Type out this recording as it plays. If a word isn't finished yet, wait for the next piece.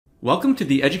Welcome to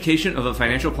the Education of a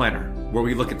Financial Planner, where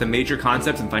we look at the major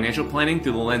concepts in financial planning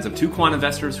through the lens of two quant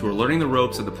investors who are learning the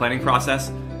ropes of the planning process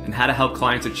and how to help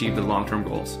clients achieve their long-term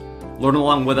goals. Learn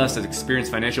along with us as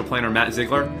experienced financial planner Matt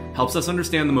Ziegler helps us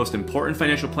understand the most important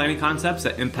financial planning concepts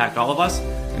that impact all of us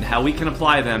and how we can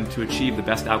apply them to achieve the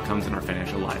best outcomes in our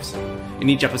financial lives. In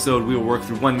each episode, we will work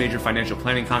through one major financial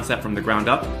planning concept from the ground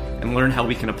up and learn how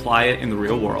we can apply it in the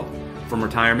real world. From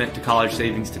retirement to college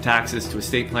savings to taxes to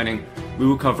estate planning, we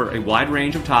will cover a wide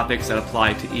range of topics that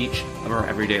apply to each of our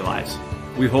everyday lives.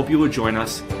 We hope you will join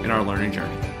us in our learning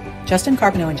journey. Justin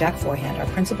Carbonneau and Jack Forehand are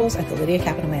principals at Validia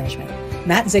Capital Management.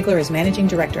 Matt Ziegler is managing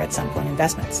director at Sunpoint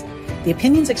Investments. The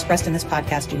opinions expressed in this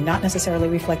podcast do not necessarily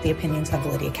reflect the opinions of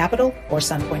Validia Capital or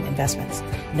Sunpoint Investments.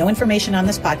 No information on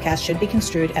this podcast should be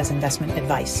construed as investment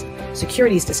advice.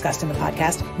 Securities discussed in the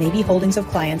podcast may be holdings of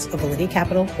clients of Validia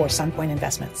Capital or Sunpoint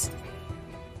Investments.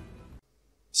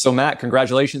 So Matt,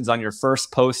 congratulations on your first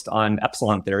post on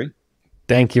Epsilon theory.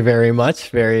 Thank you very much.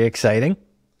 Very exciting.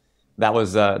 That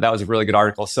was a really good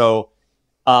article. So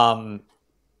Matt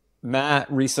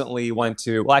recently went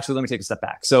to, well, actually, let me take a step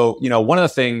back. So, one of the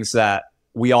things that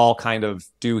we all kind of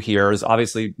do here is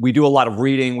obviously we do a lot of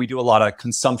reading, we do a lot of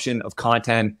consumption of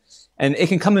content, and it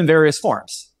can come in various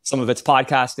forms. Some of it's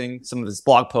podcasting, some of it's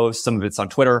blog posts, some of it's on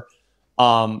Twitter.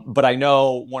 But I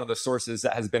know one of the sources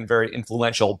that has been very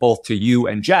influential both to you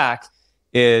and Jack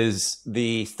is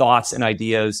the thoughts and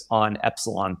ideas on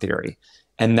Epsilon theory.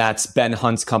 And that's Ben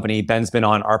Hunt's company. Ben's been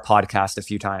on our podcast a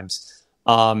few times.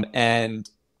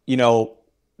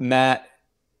 Matt,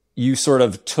 you sort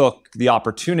of took the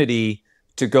opportunity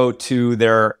to go to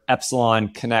their Epsilon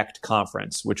Connect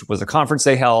conference, which was a conference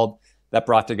they held that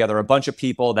brought together a bunch of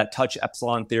people that touch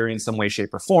Epsilon theory in some way,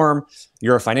 shape, or form.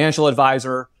 You're a financial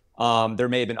advisor. There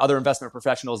may have been other investment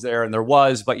professionals there, and there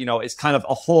was, but it's kind of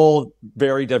a whole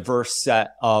very diverse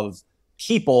set of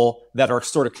people that are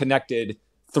sort of connected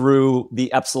through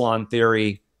the Epsilon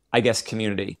theory,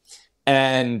 community.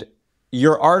 And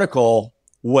your article,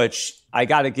 which I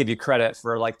got to give you credit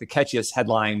for, like the catchiest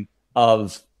headline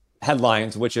of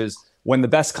headlines, which is when the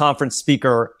best conference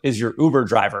speaker is your Uber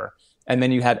driver. And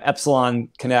then you had Epsilon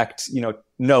Connect,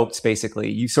 notes, basically.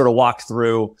 You sort of walked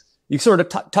through. You sort of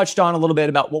touched on a little bit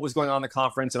about what was going on in the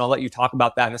conference, and I'll let you talk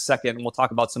about that in a second. And we'll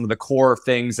talk about some of the core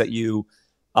things that you,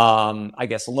 learned,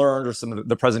 or some of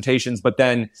the presentations. But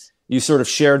then you sort of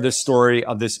shared this story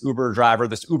of this Uber driver,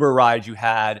 this Uber ride you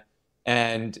had,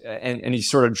 and you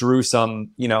sort of drew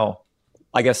some,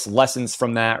 lessons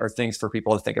from that or things for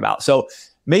people to think about. So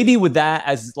maybe with that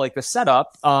as like the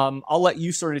setup, I'll let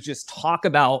you sort of just talk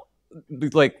about,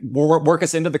 work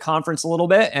us into the conference a little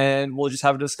bit, and we'll just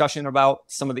have a discussion about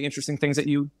some of the interesting things that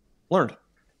you learned.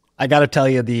 I got to tell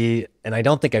you and I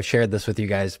don't think I've shared this with you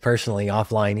guys personally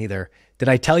offline either. Did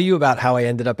I tell you about how I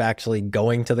ended up actually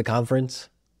going to the conference?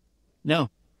 No.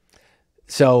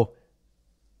 So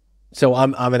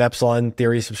I'm an Epsilon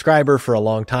theory subscriber for a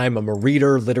long time. I'm a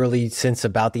reader literally since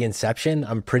about the inception.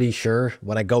 I'm pretty sure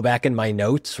when I go back in my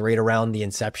notes right around the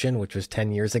inception, which was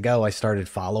 10 years ago, I started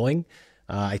following.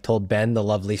 I told Ben the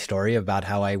lovely story about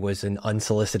how I was an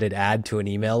unsolicited ad to an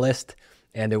email list.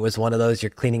 And it was one of those, you're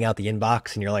cleaning out the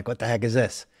inbox and you're like, what the heck is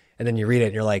this? And then you read it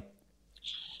and you're like,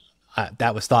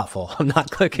 that was thoughtful. I'm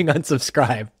not clicking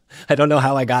unsubscribe. I don't know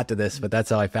how I got to this, but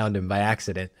that's how I found him, by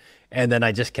accident. And then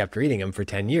I just kept reading him for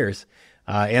 10 years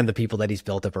and the people that he's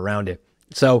built up around it.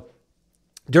 So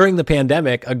during the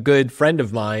pandemic, a good friend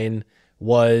of mine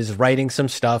was writing some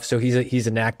stuff. So he's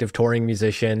an active touring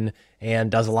musician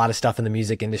and does a lot of stuff in the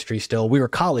music industry still. We were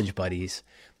college buddies,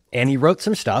 and he wrote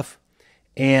some stuff.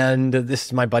 And this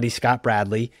is my buddy, Scott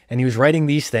Bradley. And he was writing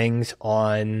these things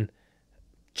on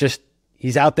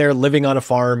he's out there living on a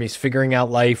farm. He's figuring out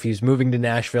life. He's moving to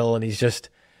Nashville, and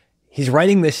he's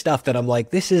writing this stuff that I'm like,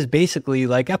 this is basically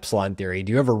like Epsilon theory.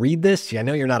 Do you ever read this? I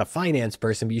know you're not a finance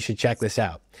person, but you should check this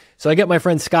out. So I get my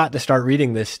friend Scott to start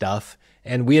reading this stuff.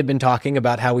 And we had been talking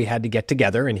about how we had to get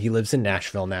together, and he lives in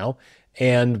Nashville now.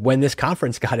 And when this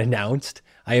conference got announced,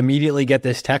 I immediately get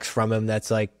this text from him that's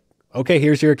like, okay,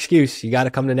 here's your excuse. You got to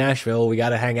come to Nashville. We got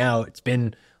to hang out. It's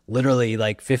been literally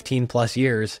like 15 plus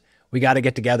years. We got to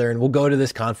get together and we'll go to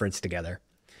this conference together.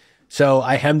 So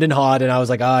I hemmed and hawed and I was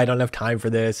like, I don't have time for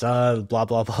this, blah, blah,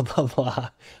 blah, blah, blah.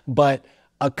 But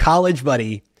a college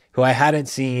buddy who I hadn't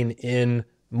seen in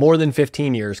more than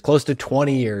 15 years, close to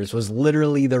 20 years, was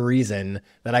literally the reason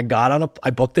that I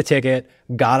booked the ticket,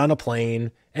 got on a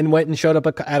plane, and went and showed up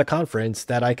at a conference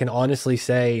that I can honestly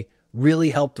say really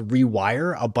helped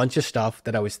rewire a bunch of stuff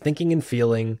that I was thinking and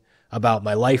feeling about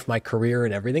my life, my career,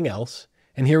 and everything else.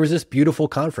 And here was this beautiful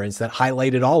conference that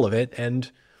highlighted all of it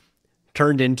and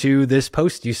turned into this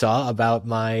post you saw about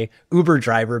my Uber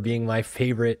driver being my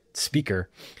favorite speaker.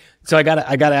 So I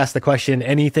gotta ask the question,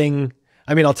 anything,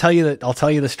 I mean, I'll tell you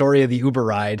the story of the Uber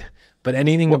ride, but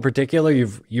anything in particular,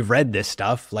 you've read this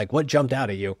stuff, like what jumped out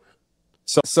at you?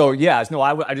 So yeah, no,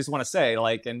 I just want to say,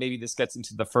 like, and maybe this gets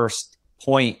into the first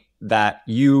point, that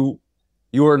you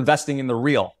were investing in the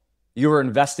real. You were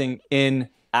investing in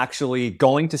actually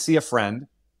going to see a friend,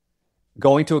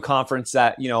 going to a conference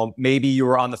that, maybe you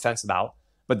were on the fence about.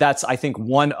 But that's, I think,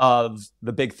 one of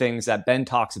the big things that Ben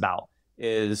talks about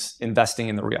is investing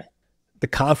in the real. The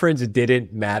conference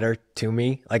didn't matter to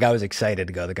me. Like, I was excited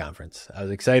to go to the conference. I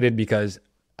was excited because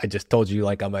I just told you,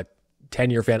 like, I'm a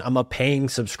 10-year fan. I'm a paying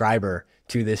subscriber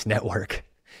to this network.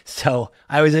 So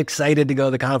I was excited to go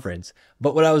to the conference.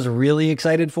 But what I was really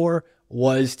excited for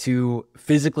was to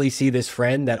physically see this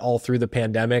friend that all through the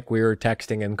pandemic, we were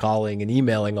texting and calling and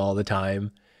emailing all the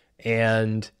time.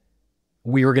 And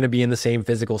we were going to be in the same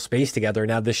physical space together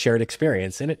and have this shared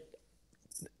experience. And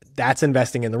that's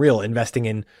investing in the real, investing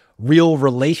in real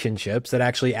relationships that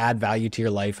actually add value to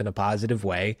your life in a positive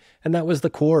way. And that was the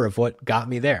core of what got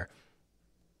me there.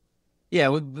 Yeah,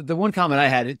 well, the one comment I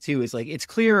had too is, like, it's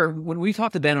clear when we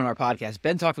talked to Ben on our podcast,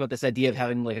 Ben talked about this idea of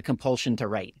having like a compulsion to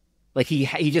write. Like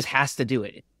he just has to do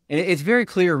it. And it's very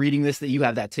clear reading this that you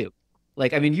have that too.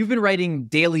 Like, I mean, you've been writing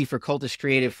daily for Cultish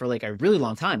Creative for like a really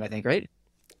long time, I think, right?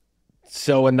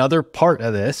 So another part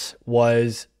of this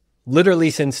was literally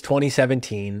since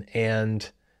 2017,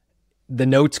 and the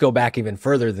notes go back even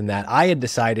further than that. I had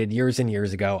decided years and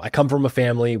years ago, I come from a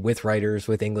family with writers,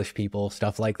 with English people,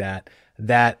 stuff like that,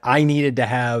 that I needed to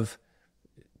have,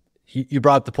 you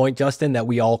brought up the point, Justin, that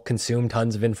we all consume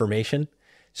tons of information.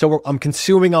 So I'm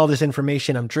consuming all this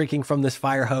information. I'm drinking from this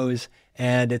fire hose.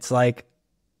 And it's like,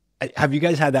 have you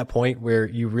guys had that point where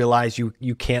you realize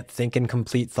you can't think in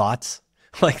complete thoughts?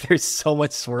 Like, there's so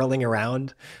much swirling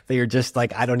around that you're just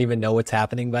like, I don't even know what's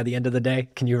happening by the end of the day.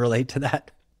 Can you relate to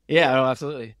that? Yeah, no,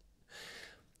 absolutely.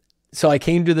 So I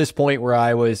came to this point where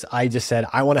I just said,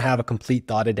 I want to have a complete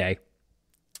thought a day.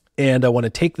 And I want to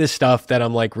take this stuff that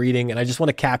I'm like reading, and I just want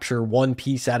to capture one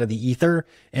piece out of the ether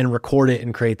and record it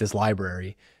and create this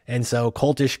library. And so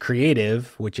Cultish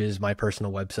Creative, which is my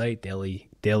personal website, daily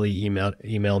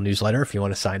email newsletter. If you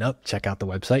want to sign up, check out the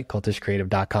website,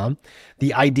 cultishcreative.com.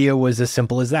 The idea was as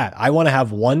simple as that. I want to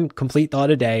have one complete thought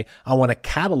a day. I want to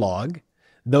catalog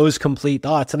those complete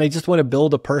thoughts. And I just want to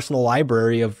build a personal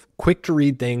library of quick to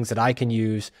read things that I can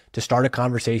use to start a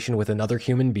conversation with another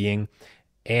human being.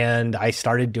 And I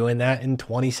started doing that in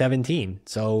 2017.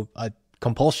 So a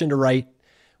compulsion to write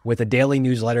with a daily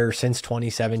newsletter since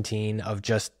 2017 of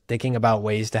just thinking about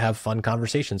ways to have fun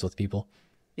conversations with people.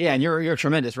 Yeah, and you're a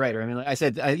tremendous writer. I mean, like I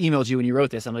said, I emailed you when you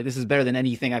wrote this. I'm like, this is better than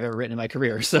anything I've ever written in my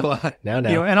career. So now,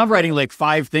 and I'm writing like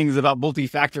 5 things about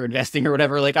multi-factor investing or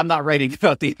whatever. Like, I'm not writing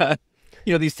about the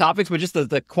these topics, but just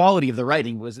the quality of the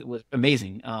writing was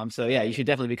amazing. So yeah, you should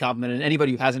definitely be complimented. And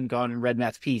anybody who hasn't gone and read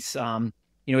Matt's piece,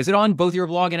 is it on both your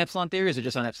blog and Epsilon Theory, or is it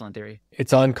just on Epsilon Theory?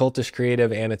 It's on Cultish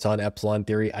Creative and it's on Epsilon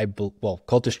Theory.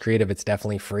 Cultish Creative, it's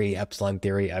definitely free. Epsilon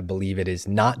Theory, I believe it is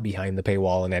not behind the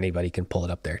paywall, and anybody can pull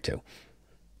it up there too.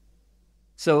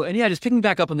 So, and yeah, just picking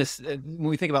back up on this, when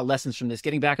we think about lessons from this,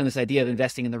 getting back on this idea of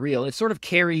investing in the real, it sort of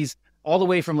carries all the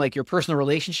way from like your personal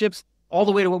relationships all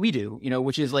the way to what we do,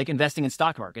 which is like investing in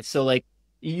stock markets. So like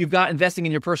you've got investing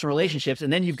in your personal relationships,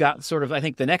 and then you've got sort of, I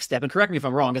think, the next step, and correct me if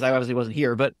I'm wrong, because I obviously wasn't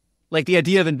here, but like the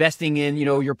idea of investing in,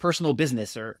 your personal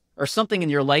business or something in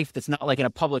your life that's not like in a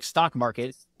public stock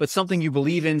market, but something you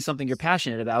believe in, something you're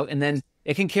passionate about. And then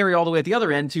it can carry all the way at the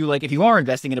other end to, like, if you are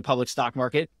investing in a public stock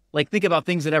market, like think about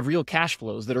things that have real cash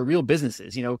flows, that are real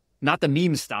businesses, not the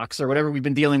meme stocks or whatever we've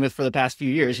been dealing with for the past few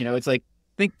years. It's like,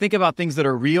 think about things that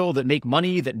are real, that make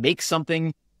money, that make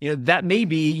something, that may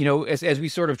be, as we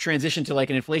sort of transition to like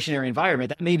an inflationary environment,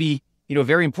 that may be,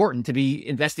 very important to be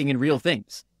investing in real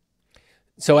things.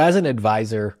 So as an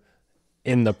advisor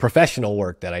in the professional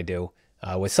work that I do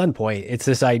with Sunpoint, it's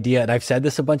this idea, and I've said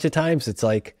this a bunch of times, it's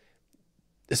like,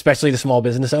 especially to small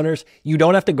business owners, you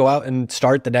don't have to go out and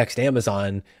start the next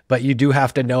Amazon, but you do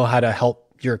have to know how to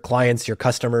help your clients, your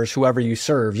customers, whoever you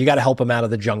serve. You got to help them out of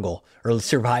the jungle or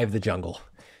survive the jungle.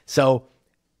 So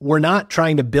we're not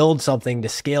trying to build something to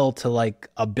scale to like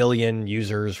 1 billion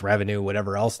users, revenue,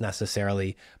 whatever else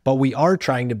necessarily, but we are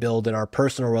trying to build in our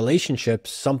personal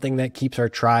relationships something that keeps our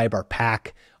tribe, our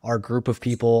pack, our group of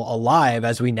people alive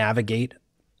as we navigate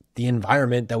the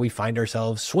environment that we find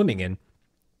ourselves swimming in.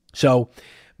 So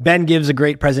Ben gives a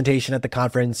great presentation at the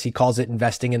conference. He calls it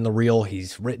Investing in the Real.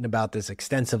 He's written about this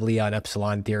extensively on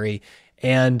Epsilon Theory.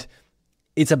 And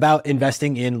it's about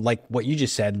investing in, like what you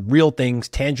just said, real things,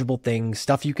 tangible things,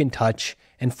 stuff you can touch,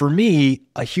 And for me,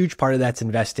 a huge part of that's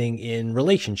investing in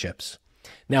relationships.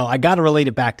 Now, I got to relate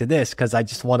it back to this because I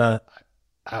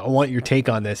want your take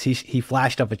on this. He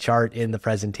flashed up a chart in the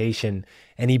presentation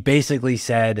and he basically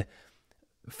said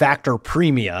factor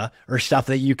premia, or stuff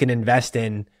that you can invest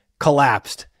in,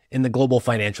 collapsed in the global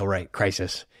financial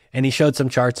crisis. And he showed some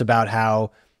charts about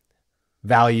how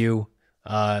value,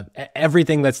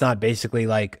 everything that's not basically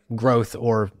like growth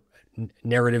or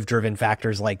narrative driven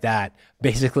factors like that,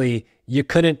 basically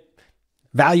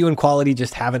value and quality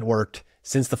just haven't worked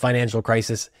since the financial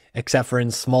crisis, except for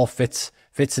in small fits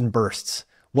and bursts.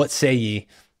 What say ye?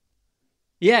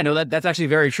 Yeah, no, that's actually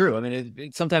very true. I mean,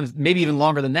 it sometimes maybe even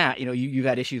longer than that, you've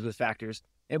had issues with factors.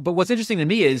 But what's interesting to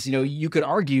me is, you could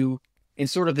argue in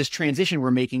sort of this transition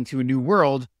we're making to a new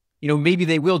world, maybe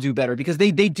they will do better because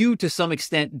they do to some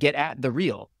extent get at the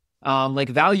real. Like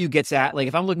value gets at, like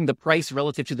if I'm looking at the price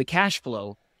relative to the cash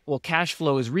flow, well, cash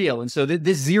flow is real. And so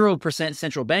this 0%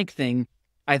 central bank thing,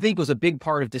 I think, was a big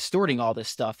part of distorting all this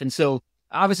stuff. And so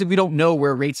obviously we don't know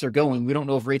where rates are going. We don't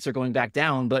know if rates are going back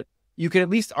down, but you could at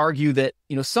least argue that,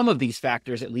 some of these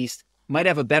factors at least might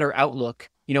have a better outlook,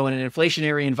 in an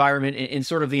inflationary environment, in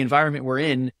sort of the environment we're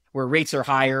in, where rates are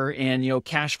higher and,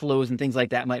 cash flows and things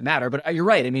like that might matter. But you're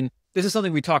right. I mean, this is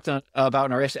something we talked about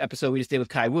in our episode we just did with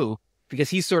Kai Wu, because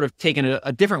he's sort of taken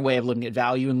a different way of looking at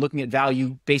value and looking at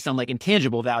value based on like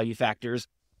intangible value factors,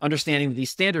 understanding that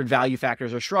these standard value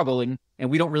factors are struggling and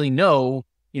we don't really know,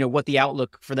 what the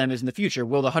outlook for them is in the future.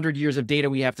 Will the 100 years of data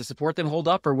we have to support them hold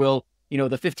up, or will,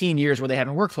 the 15 years where they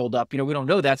haven't worked hold up? We don't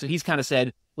know that. So he's kind of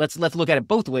said, let's look at it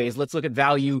both ways. Let's look at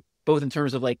value, both in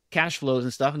terms of like cash flows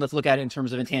and stuff, and let's look at it in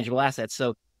terms of intangible assets.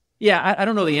 So yeah, I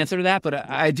don't know the answer to that, but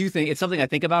I do think it's something I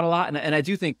think about a lot. And I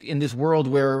do think in this world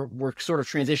where we're sort of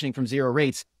transitioning from zero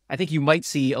rates, I think you might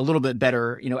see a little bit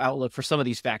better, outlook for some of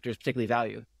these factors, particularly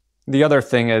value. The other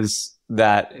thing is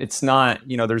that it's not,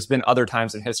 there's been other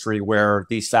times in history where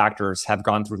these factors have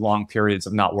gone through long periods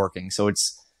of not working. So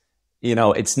it's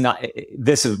not,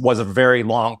 was a very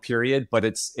long period, but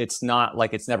it's not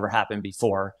like it's never happened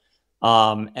before.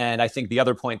 And I think the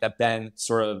other point that Ben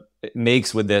sort of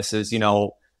makes with this is,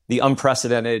 the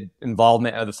unprecedented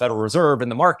involvement of the Federal Reserve in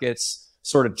the markets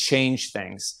sort of changed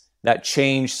things. That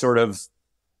changed sort of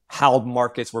how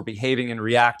markets were behaving and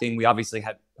reacting. We obviously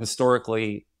had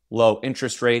historically low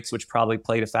interest rates, which probably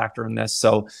played a factor in this.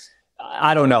 So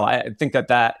I don't know. I think that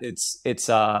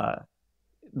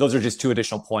those are just two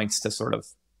additional points to sort of,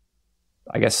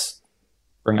 I guess,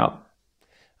 bring up.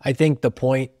 I think the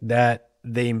point that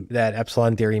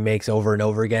Epsilon theory makes over and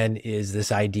over again is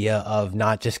this idea of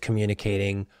not just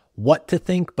communicating what to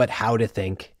think, but how to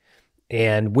think.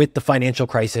 And with the financial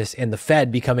crisis and the Fed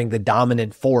becoming the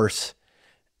dominant force,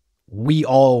 we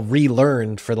all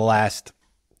relearned for the last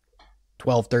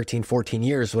 12, 13, 14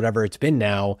 years, whatever it's been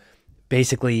now,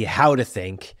 basically how to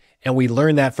think. And we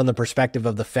learned that from the perspective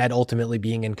of the Fed ultimately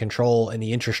being in control and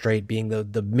the interest rate being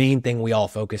the main thing we all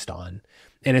focused on.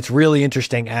 And it's really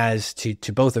interesting, as to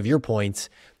both of your points,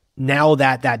 now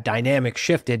that dynamic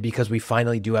shifted because we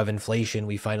finally do have inflation,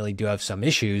 we finally do have some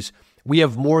issues. We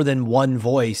have more than one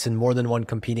voice and more than one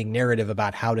competing narrative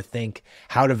about how to think,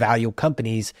 how to value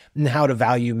companies, and how to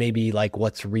value maybe like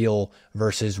what's real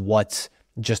versus what's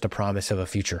just a promise of a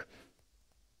future.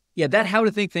 Yeah, that how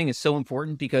to think thing is so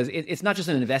important because it's not just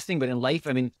in investing, but in life.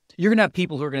 I mean, you're going to have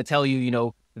people who are going to tell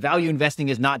you, value investing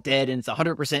is not dead and it's a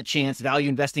 100% chance value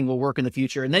investing will work in the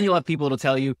future. And then you'll have people that'll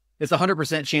tell you it's a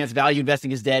 100% chance value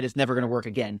investing is dead. It's never going to work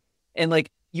again. And like,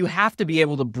 you have to be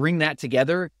able to bring that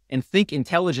together and think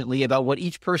intelligently about what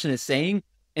each person is saying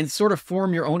and sort of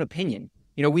form your own opinion.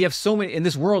 We have so many in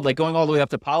this world, like going all the way up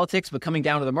to politics, but coming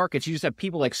down to the markets, you just have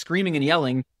people like screaming and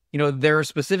yelling, their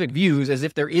specific views as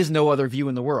if there is no other view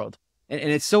in the world. And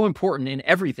it's so important in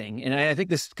everything. And I think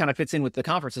this kind of fits in with the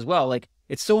conference as well. Like,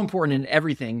 it's so important in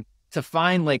everything to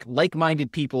find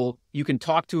like-minded people you can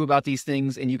talk to about these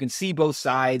things and you can see both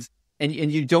sides. And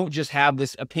you don't just have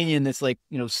this opinion that's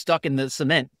stuck in the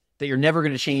cement that you're never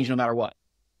going to change no matter what.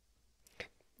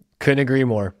 Couldn't agree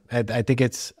more. I think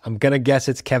I'm going to guess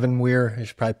it's Kevin Weir. I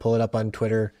should probably pull it up on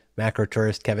Twitter, macro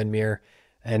tourist Kevin Weir.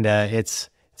 And it's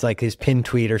like his pin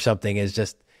tweet or something is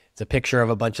just, it's a picture of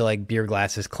a bunch of like beer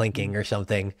glasses clinking or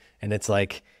something. And it's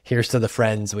like, here's to the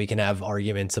friends we can have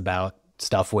arguments about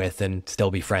stuff with and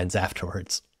still be friends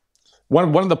afterwards.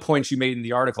 One of the points you made in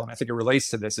the article, and I think it relates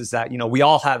to this, is that, we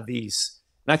all have these,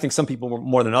 and I think some people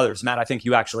more than others. Matt, I think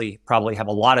you actually probably have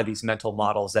a lot of these mental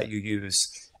models that you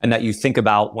use and that you think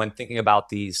about when thinking about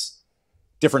these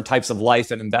different types of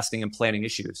life and investing and planning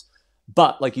issues.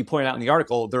 But like you pointed out in the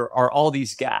article, there are all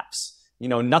these gaps.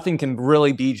 Nothing can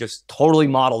really be just totally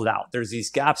modeled out. There's these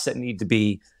gaps that need to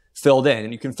be filled in.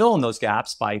 And you can fill in those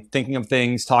gaps by thinking of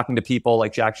things, talking to people,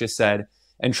 like Jack just said,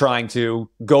 and trying to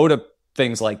go to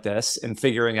things like this and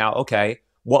figuring out, okay,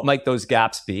 what might those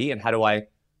gaps be and how do I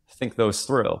think those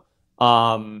through?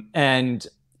 And,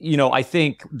 I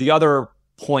think the other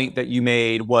point that you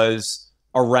made was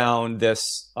around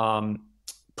this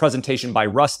presentation by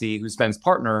Rusty, who's Ben's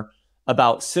partner,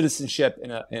 about citizenship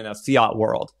in a fiat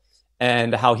world,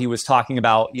 and how he was talking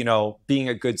about, being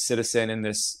a good citizen in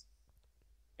this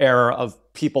era of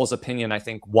people's opinion, I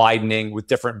think, widening with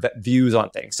different views on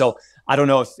things. So I don't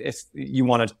know if you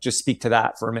want to just speak to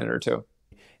that for a minute or two.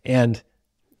 And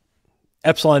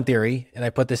Epsilon theory, and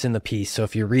I put this in the piece, so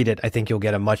if you read it, I think you'll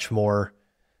get a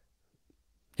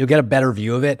better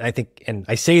view of it. I think, and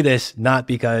I say this not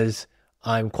because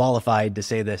I'm qualified to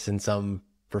say this in some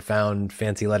profound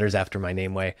fancy letters after my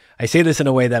name way. I say this in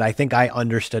a way that I think I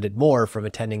understood it more from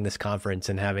attending this conference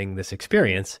and having this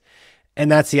experience.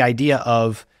 And that's the idea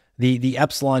of the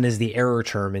epsilon is the error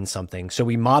term in something. So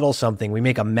we model something, we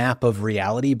make a map of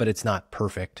reality, but it's not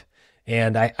perfect.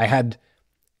 And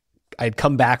I'd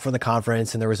come back from the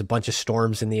conference and there was a bunch of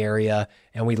storms in the area,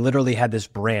 and we literally had this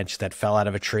branch that fell out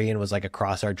of a tree and was like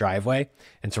across our driveway.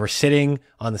 And so we're sitting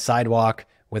on the sidewalk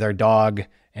with our dog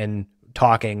and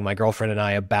talking, my girlfriend and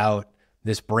I, about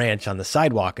this branch on the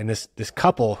sidewalk. And this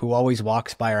couple who always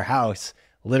walks by our house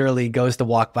literally goes to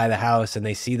walk by the house, and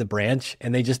they see the branch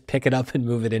and they just pick it up and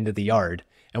move it into the yard.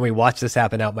 And we watch this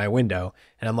happen out my window.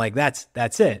 And I'm like,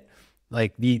 that's it.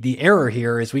 Like the error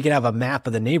here is we could have a map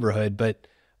of the neighborhood, but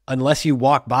unless you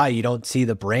walk by, you don't see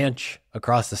the branch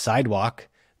across the sidewalk.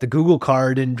 The Google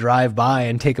car didn't drive by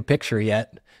and take a picture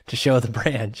yet to show the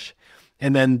branch.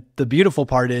 And then the beautiful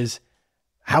part is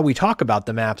how we talk about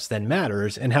the maps then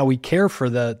matters, and how we care for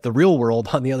the real world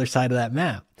on the other side of that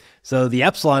map. So the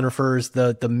epsilon refers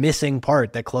the missing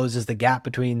part that closes the gap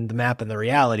between the map and the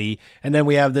reality. And then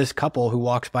we have this couple who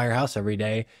walks by our house every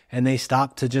day, and they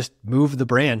stop to just move the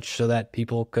branch so that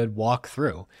people could walk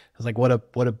through. I was like, what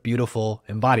a beautiful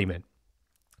embodiment.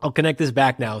 I'll connect this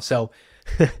back now. So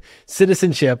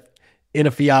citizenship in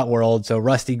a fiat world. So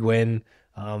Rusty Gwynn,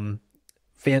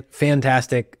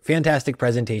 fantastic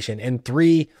presentation. And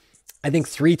three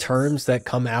terms that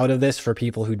come out of this for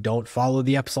people who don't follow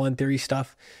the epsilon theory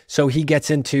stuff. So he gets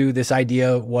into this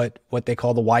idea, what they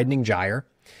call the widening gyre.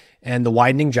 And the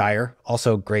widening gyre,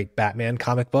 also great Batman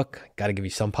comic book. Got to give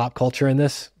you some pop culture in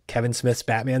this. Kevin Smith's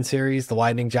Batman series, the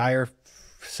widening gyre,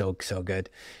 so good.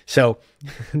 So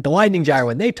the widening gyre,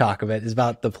 when they talk of it, is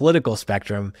about the political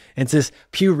spectrum. And it's this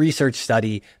Pew Research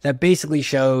study that basically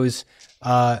shows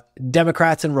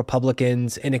Democrats and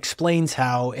Republicans, and explains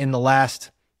how in the last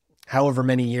however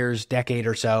many years, decade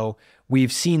or so,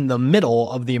 we've seen the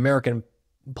middle of the American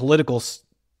political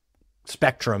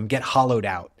spectrum get hollowed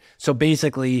out. So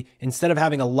basically, instead of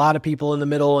having a lot of people in the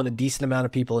middle and a decent amount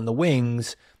of people in the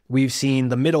wings, we've seen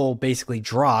the middle basically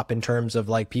drop in terms of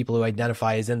like people who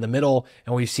identify as in the middle.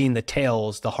 And we've seen the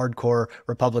tails, the hardcore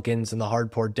Republicans and the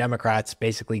hardcore Democrats,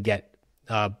 basically get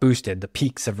boosted. The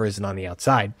peaks have risen on the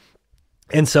outside.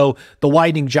 And so the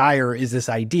widening gyre is this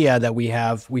idea that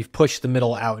we've pushed the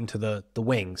middle out into the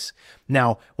wings.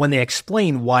 Now, when they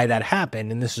explain why that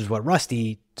happened, and this is what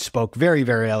Rusty spoke very,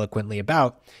 very eloquently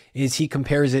about, is he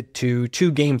compares it to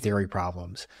two game theory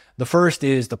problems. The first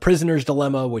is the prisoner's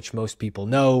dilemma, which most people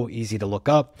know, easy to look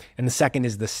up. And the second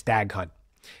is the stag hunt.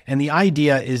 And the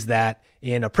idea is that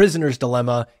in a prisoner's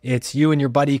dilemma, it's you and your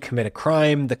buddy commit a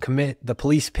crime, the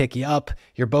police pick you up,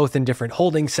 you're both in different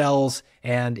holding cells,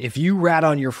 and if you rat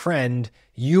on your friend,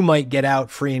 you might get out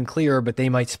free and clear, but they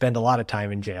might spend a lot of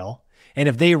time in jail. And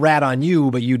if they rat on you,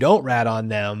 but you don't rat on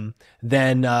them,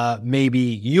 then maybe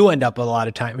you end up with a lot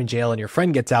of time in jail and your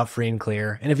friend gets out free and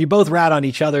clear. And if you both rat on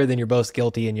each other, then you're both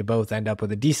guilty and you both end up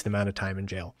with a decent amount of time in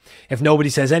jail. If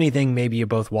nobody says anything, maybe you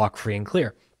both walk free and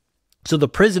clear. So the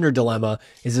prisoner dilemma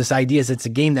is this idea is it's a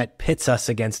game that pits us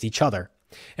against each other.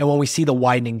 And when we see the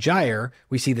widening gyre,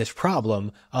 we see this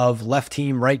problem of left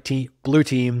team, right team, blue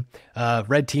team,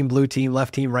 red team, blue team,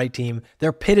 left team, right team.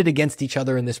 They're pitted against each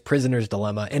other in this prisoner's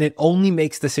dilemma. And it only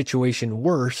makes the situation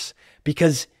worse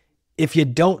because if you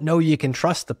don't know you can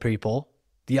trust the people,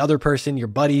 the other person, your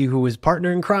buddy who was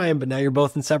partner in crime, but now you're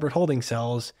both in separate holding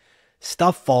cells,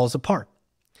 stuff falls apart.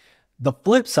 The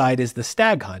flip side is the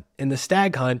stag hunt. And the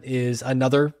stag hunt is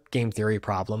another game theory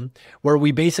problem where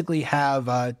we basically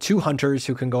have two hunters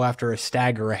who can go after a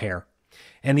stag or a hare.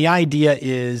 And the idea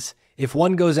is if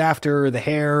one goes after the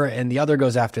hare and the other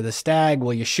goes after the stag,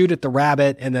 well, you shoot at the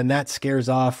rabbit and then that scares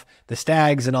off the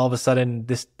stags and all of a sudden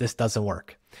this doesn't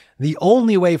work. The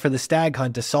only way for the stag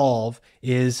hunt to solve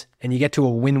is, and you get to a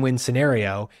win-win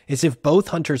scenario, is if both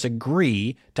hunters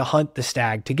agree to hunt the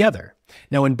stag together.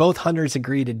 Now, when both hunters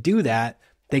agree to do that,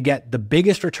 they get the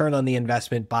biggest return on the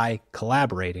investment by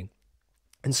collaborating.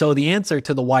 And so the answer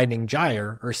to the widening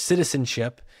gyre, or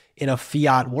citizenship in a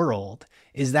fiat world,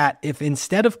 is that if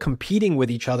instead of competing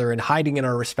with each other and hiding in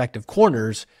our respective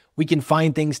corners, we can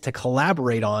find things to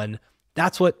collaborate on,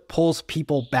 that's what pulls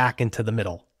people back into the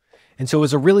middle. And so it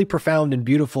was a really profound and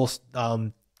beautiful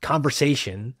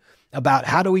conversation about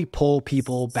how do we pull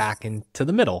people back into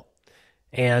the middle.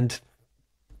 And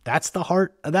that's the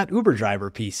heart of that Uber driver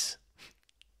piece.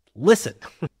 Listen.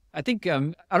 I think, I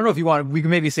don't know if you want, we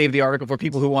can maybe save the article for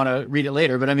people who want to read it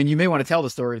later, but I mean, you may want to tell the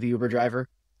story of the Uber driver,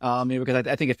 because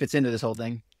I think it fits into this whole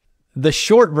thing. The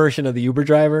short version of the Uber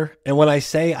driver, and when I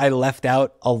say I left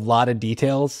out a lot of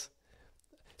details,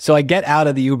 so I get out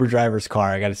of the Uber driver's car.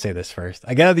 I got to say this first.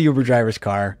 I get out of the Uber driver's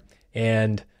car,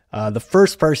 and the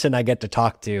first person I get to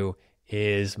talk to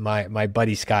is my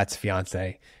buddy Scott's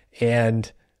fiance.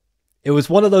 And it was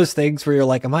one of those things where you're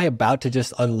like, am I about to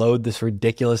just unload this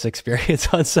ridiculous experience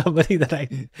on somebody that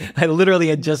I literally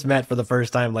had just met for the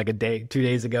first time like a day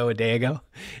ago.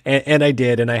 And I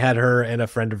did. And I had her and a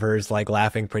friend of hers like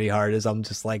laughing pretty hard as I'm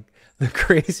just like, the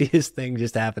craziest thing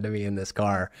just happened to me in this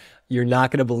car. You're not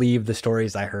going to believe the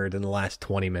stories I heard in the last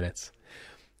 20 minutes.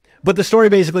 But the story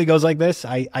basically goes like this.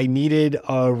 I needed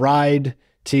a ride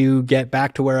to get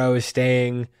back to where I was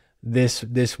staying.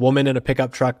 This woman in a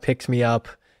pickup truck picks me up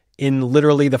in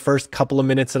literally the first couple of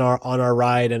minutes on our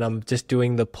ride, and I'm just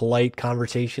doing the polite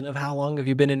conversation of how long have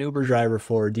you been an Uber driver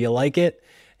for? Do you like it?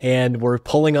 And we're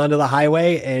pulling onto the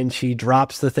highway, and she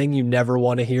drops the thing you never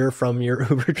want to hear from your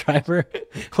Uber driver,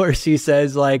 where she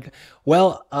says like,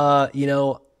 well,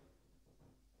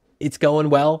 it's going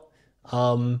well.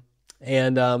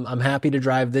 And I'm happy to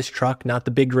drive this truck, not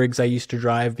the big rigs I used to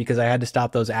drive, because I had to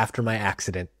stop those after my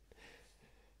accident.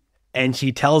 And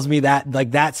she tells me that,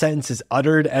 like, that sentence is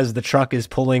uttered as the truck is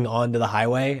pulling onto the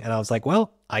highway. And I was like,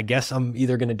 well, I guess I'm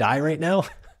either going to die right now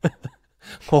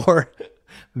or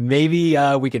maybe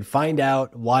we could find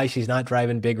out why she's not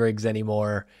driving big rigs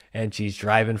anymore and she's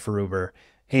driving for Uber.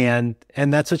 And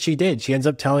that's what she did. She ends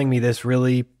up telling me this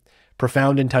really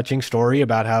profound and touching story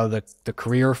about how the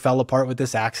career fell apart with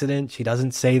this accident. She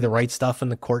doesn't say the right stuff in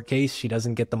the court case. She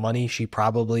doesn't get the money she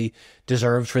probably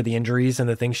deserved for the injuries and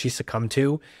the things she succumbed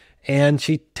to. And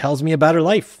she tells me about her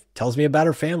life, tells me about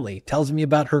her family, tells me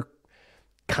about her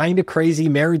kind of crazy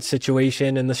marriage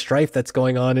situation and the strife that's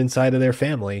going on inside of their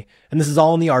family. And this is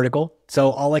all in the article. So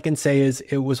all I can say is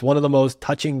it was one of the most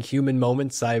touching human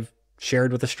moments I've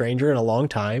shared with a stranger in a long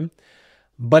time,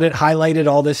 but it highlighted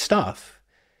all this stuff.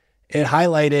 It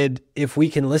highlighted if we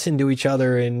can listen to each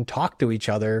other and talk to each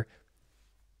other,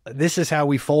 this is how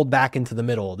we fold back into the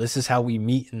middle. This is how we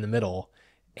meet in the middle.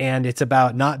 And it's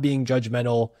about not being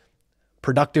judgmental,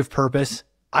 productive purpose.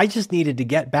 I just needed to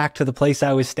get back to the place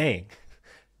I was staying.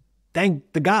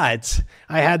 Thank the gods.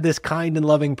 I had this kind and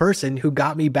loving person who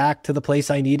got me back to the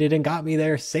place I needed and got me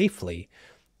there safely.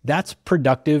 That's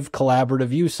productive,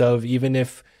 collaborative use of, even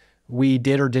if we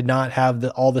did or did not have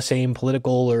all the same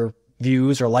political or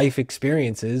views or life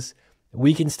experiences,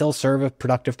 we can still serve a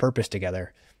productive purpose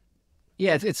together.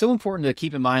 Yeah, it's so important to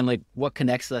keep in mind, like, what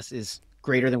connects us is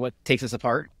greater than what takes us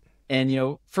apart. And,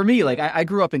 for me, like, I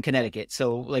grew up in Connecticut.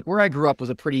 So, like, where I grew up was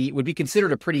would be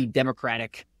considered a pretty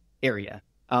democratic area.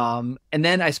 And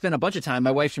then I spent a bunch of time,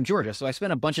 my wife's from Georgia. So I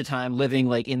spent a bunch of time living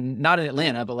like not in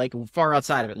Atlanta, but like far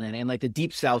outside of Atlanta, in like the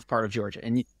deep South part of Georgia.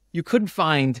 And you couldn't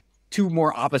find two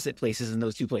more opposite places in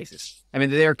those two places. I mean,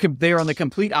 they're on the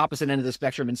complete opposite end of the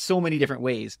spectrum in so many different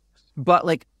ways. But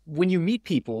like when you meet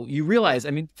people, you realize,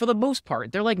 I mean, for the most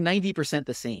part, they're like 90%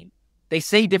 the same. They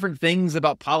say different things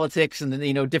about politics and then,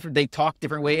 they talk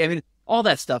different ways. I mean, all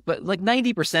that stuff, but like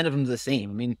 90% of them are the same.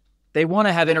 I mean, they want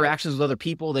to have interactions with other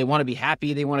people. They want to be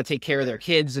happy. They want to take care of their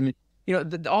kids. I mean,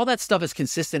 all that stuff is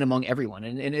consistent among everyone.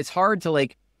 And it's hard to,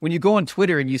 like, when you go on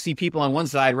Twitter and you see people on one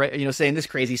side, right, saying this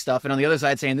crazy stuff and on the other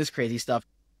side saying this crazy stuff,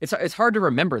 it's hard to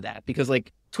remember that because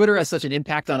like Twitter has such an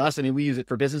impact on us. I mean, we use it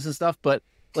for business and stuff, but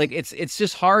like, it's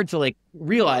just hard to like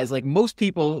realize like most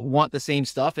people want the same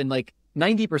stuff and like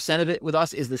 90% of it with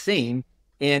us is the same.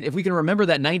 And if we can remember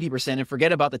that 90% and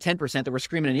forget about the 10% that we're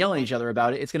screaming and yelling at each other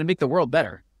about it's going to make the world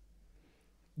better.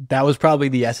 That was probably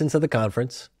the essence of the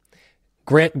conference.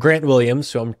 Grant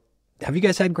Williams. Have you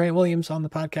guys had Grant Williams on the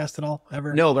podcast at all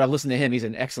ever? No, but I've listened to him. He's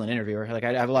an excellent interviewer. Like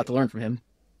I have a lot to learn from him.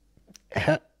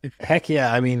 Heck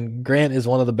yeah. I mean, Grant is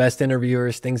one of the best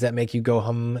interviewers. Things that make you go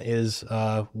hum is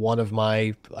one of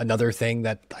another thing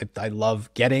that I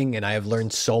love getting. And I have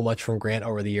learned so much from Grant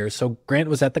over the years. So Grant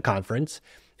was at the conference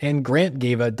and Grant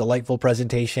gave a delightful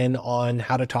presentation on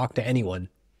how to talk to anyone.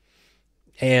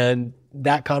 And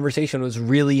that conversation was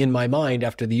really in my mind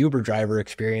after the Uber driver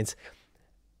experience.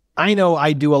 I know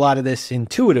I do a lot of this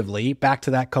intuitively, back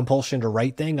to that compulsion to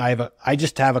write thing. I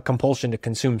just have a compulsion to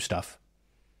consume stuff.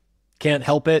 Can't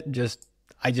help it.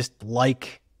 I just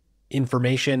like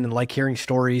information and like hearing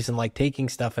stories and like taking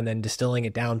stuff and then distilling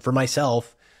it down for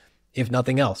myself, if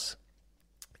nothing else.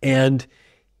 And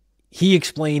he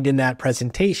explained in that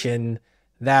presentation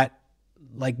that,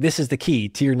 like, this is the key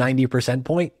to your 90%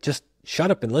 point. Just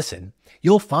shut up and listen.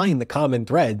 You'll find the common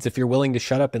threads if you're willing to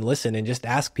shut up and listen and just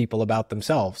ask people about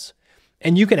themselves.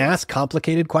 And you can ask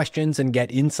complicated questions and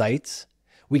get insights.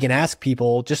 We can ask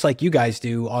people, just like you guys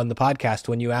do on the podcast,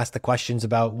 when you ask the questions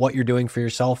about what you're doing for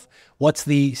yourself. What's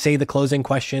the closing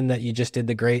question that you just did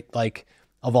the great, like,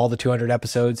 of all the 200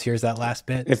 episodes, here's that last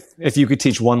bit. If you could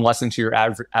teach one lesson to your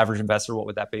average investor, what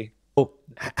would that be?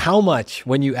 How much,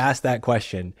 when you ask that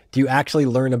question, do you actually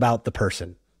learn about the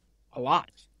person? A lot.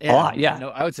 Yeah. A lot, yeah. No,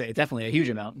 I would say definitely a huge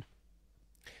amount.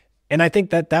 And I think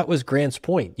that was Grant's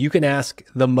point. You can ask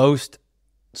the most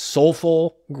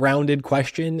soulful, grounded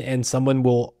question, and someone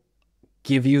will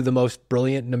give you the most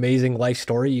brilliant and amazing life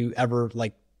story you ever,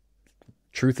 like,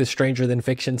 truth is stranger than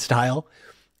fiction style,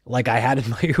 like I had in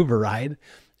my Uber ride.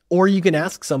 Or you can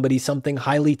ask somebody something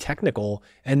highly technical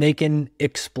and they can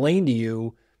explain to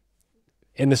you.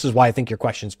 And this is why I think your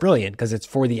question's brilliant, because it's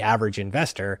for the average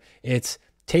investor. It's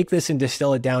take this and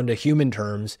distill it down to human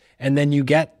terms. And then you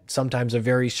get sometimes a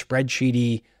very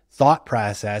spreadsheety thought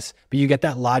process, but you get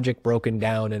that logic broken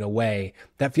down in a way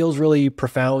that feels really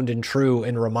profound and true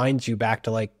and reminds you back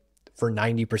to, like, for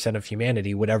 90% of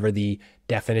humanity, whatever the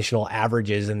definitional average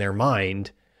is in their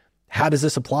mind, how does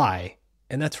this apply?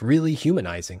 And that's really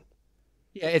humanizing.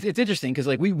 Yeah, it's interesting because,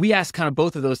 like, we ask kind of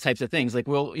both of those types of things. Like,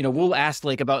 we'll ask,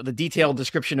 like, about the detailed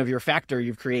description of your factor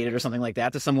you've created or something like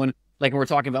that to someone, like when we're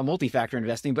talking about multi-factor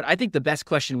investing. But I think the best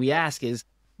question we ask is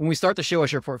when we start to show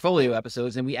us your portfolio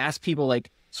episodes and we ask people,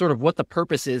 like, sort of what the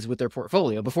purpose is with their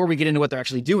portfolio before we get into what they're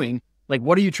actually doing. Like,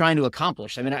 what are you trying to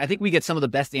accomplish? I mean, I think we get some of the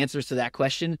best answers to that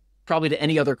question probably to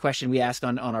any other question we ask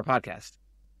on our podcast.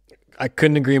 I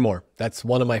couldn't agree more. That's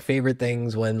one of my favorite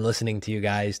things when listening to you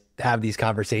guys have these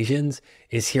conversations,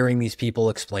 is hearing these people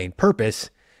explain purpose.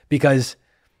 Because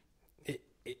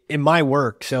in my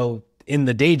work, so in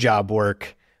the day job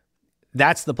work,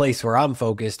 that's the place where I'm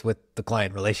focused with the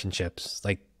client relationships.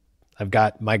 Like, I've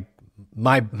got my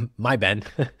Ben,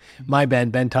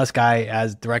 Ben Tusky,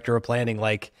 as director of planning.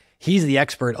 Like, he's the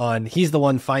expert he's the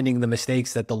one finding the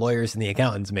mistakes that the lawyers and the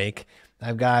accountants make.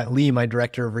 I've got Lee, my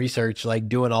director of research, like,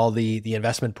 doing all the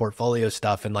investment portfolio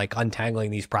stuff and, like,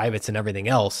 untangling these privates and everything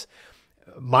else.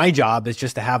 My job is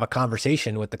just to have a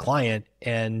conversation with the client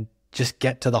and just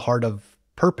get to the heart of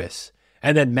purpose,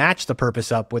 and then match the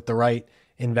purpose up with the right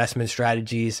investment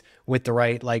strategies, with the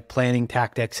right, like, planning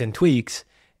tactics and tweaks.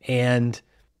 And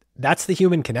that's the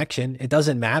human connection. It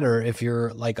doesn't matter if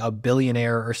you're, like, a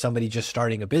billionaire or somebody just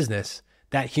starting a business.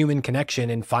 That human connection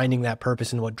and finding that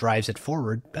purpose and what drives it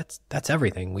forward, that's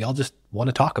everything. We all just want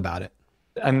to talk about it.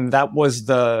 And that was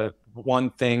the one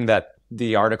thing that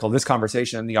this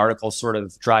conversation in the article sort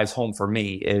of drives home for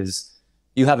me, is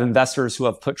you have investors who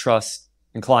have put trust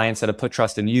in clients that have put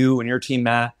trust in you and your team,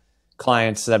 Matt,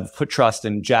 clients that have put trust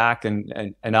in Jack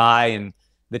and I and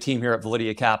the team here at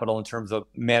Validia Capital in terms of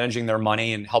managing their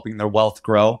money and helping their wealth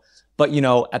grow. But,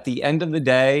 at the end of the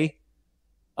day,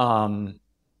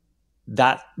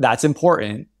 that's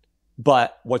important.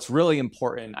 But what's really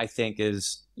important, I think,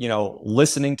 is,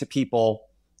 listening to people,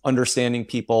 understanding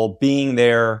people, being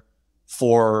there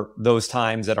for those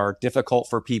times that are difficult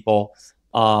for people.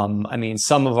 I mean,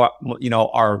 some of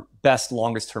our best,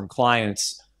 longest term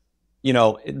clients,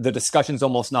 the discussion's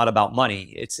almost not about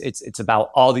money. It's about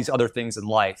all these other things in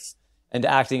life and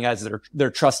acting as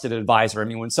their trusted advisor. I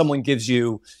mean, when someone gives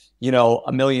you,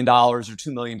 $1 million or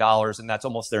 $2 million, and that's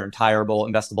almost their entire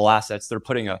investable assets, they're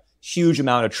putting a huge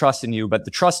amount of trust in you. But the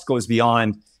trust goes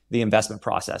beyond the investment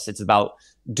process. It's about,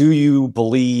 do you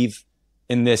believe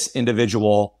in this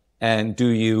individual and do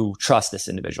you trust this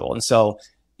individual? And so,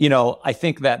 I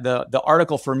think that the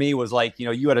article for me was like,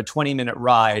 you had a 20-minute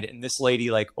ride and this lady,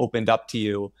 like, opened up to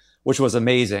you, which was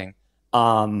amazing.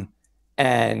 And,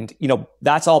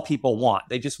 that's all people want.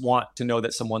 They just want to know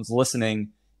that someone's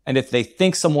listening. And if they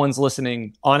think someone's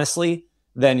listening honestly,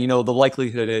 then, the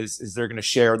likelihood is they're going to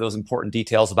share those important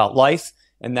details about life.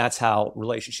 And that's how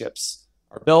relationships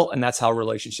are built. And that's how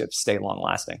relationships stay long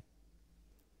lasting.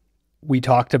 We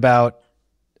talked about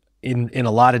in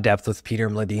a lot of depth with Peter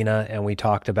Mladina, and we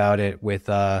talked about it with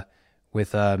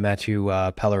Matthew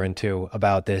Pellerin too,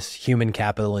 about this human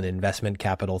capital and investment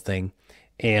capital thing.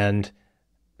 And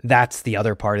that's the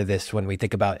other part of this when we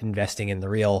think about investing in the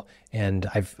real. And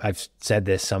I've said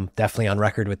this, I'm definitely on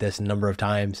record with this a number of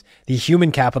times. The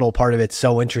human capital part of it's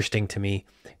so interesting to me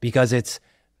because it's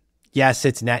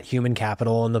net human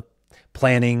capital in the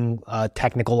planning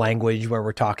technical language where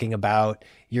we're talking about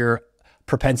your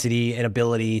propensity and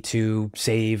ability to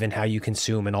save and how you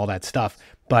consume and all that stuff.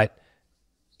 But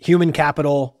human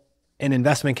capital and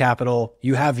investment capital,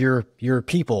 you have your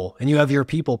people and you have your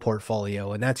people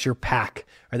portfolio, and that's your pack,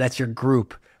 or that's your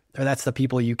group, or that's the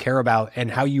people you care about,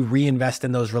 and how you reinvest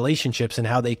in those relationships and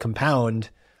how they compound.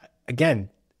 Again,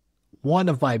 one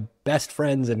of my best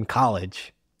friends in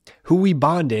college who we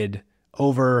bonded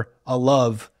over a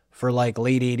love for like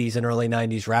late 80s and early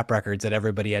 90s rap records that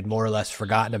everybody had more or less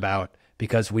forgotten about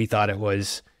because we thought it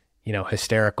was,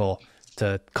 hysterical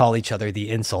to call each other the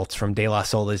insults from De La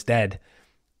Soul is Dead.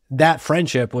 That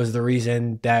friendship was the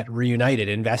reason that reunited.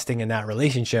 Investing in that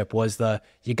relationship was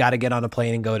you got to get on a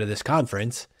plane and go to this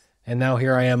conference. And now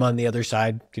here I am on the other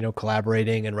side,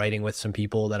 collaborating and writing with some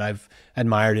people that I've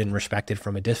admired and respected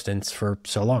from a distance for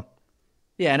so long.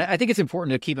 Yeah. And I think it's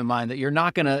important to keep in mind that you're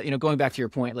not going to, going back to your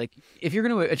point, like if you're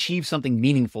going to achieve something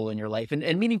meaningful in your life,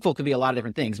 and meaningful could be a lot of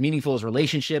different things. Meaningful is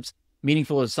relationships,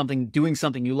 meaningful is doing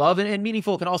something you love. And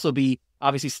meaningful can also be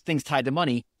obviously things tied to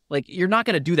money. Like you're not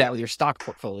going to do that with your stock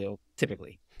portfolio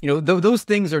typically. Those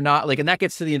things are not like, and that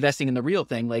gets to the investing in the real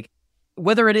thing. Like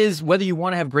whether you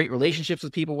want to have great relationships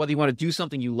with people, whether you want to do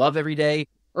something you love every day,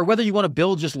 or whether you want to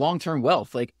build just long-term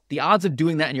wealth, like the odds of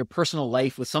doing that in your personal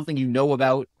life with something you know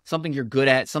about, something you're good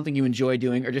at, something you enjoy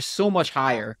doing are just so much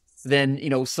higher than,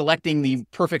 selecting the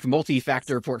perfect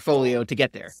multi-factor portfolio to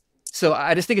get there. So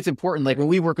I just think it's important, like when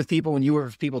we work with people, when you work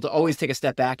with people, to always take a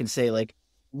step back and say like,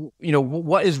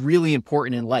 what is really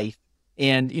important in life.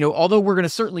 And, although we're going to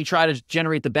certainly try to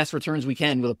generate the best returns we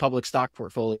can with a public stock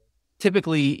portfolio,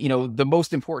 typically, the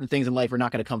most important things in life are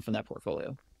not going to come from that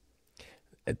portfolio.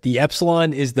 The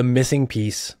Epsilon is the missing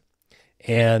piece.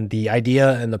 And the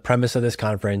idea and the premise of this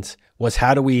conference was,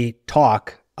 how do we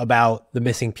talk about the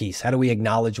missing piece? How do we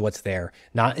acknowledge what's there?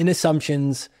 Not in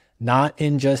assumptions, not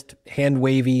in just hand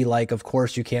wavy, like, of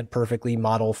course you can't perfectly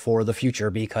model for the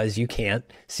future because you can't.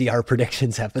 See our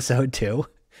predictions episode 2.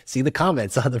 See the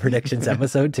comments on the predictions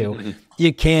episode 2.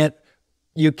 You can't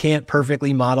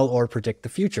perfectly model or predict the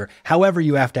future. However,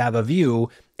 you have to have a view.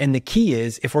 And the key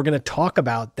is, if we're going to talk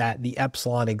about that, the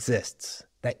Epsilon exists,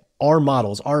 that our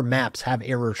models, our maps have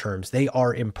error terms. They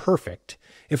are imperfect.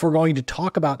 If we're going to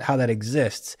talk about how that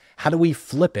exists, how do we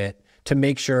flip it to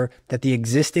make sure that the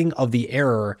existing of the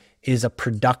error is a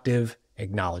productive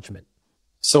acknowledgement?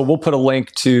 So we'll put a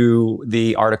link to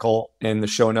the article in the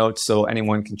show notes so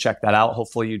anyone can check that out.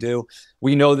 Hopefully you do.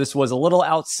 We know this was a little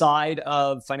outside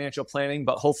of financial planning,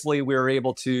 but hopefully we were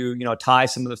able to, tie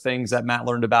some of the things that Matt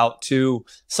learned about to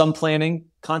some planning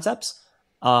concepts.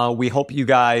 We hope you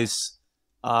guys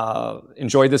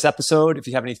enjoyed this episode. If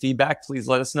you have any feedback, please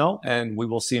let us know, and we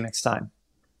will see you next time.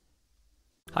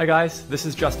 Hi guys, this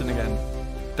is Justin again.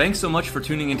 Thanks so much for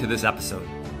tuning into this episode.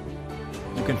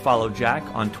 You can follow Jack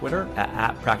on Twitter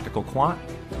at @PracticalQuant.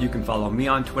 You can follow me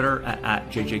on Twitter at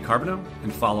JJCarbonneau,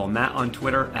 and follow Matt on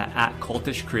Twitter at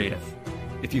 @CultishCreative.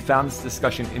 If you found this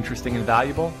discussion interesting and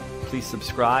valuable, please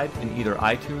subscribe in either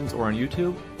iTunes or on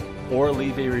YouTube, or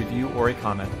leave a review or a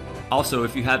comment. Also,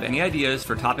 if you have any ideas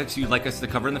for topics you'd like us to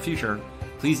cover in the future,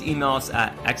 please email us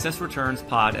at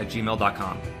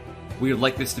excessreturnspod@gmail.com. We would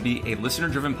like this to be a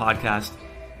listener-driven podcast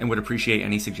and would appreciate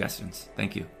any suggestions.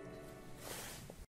 Thank you.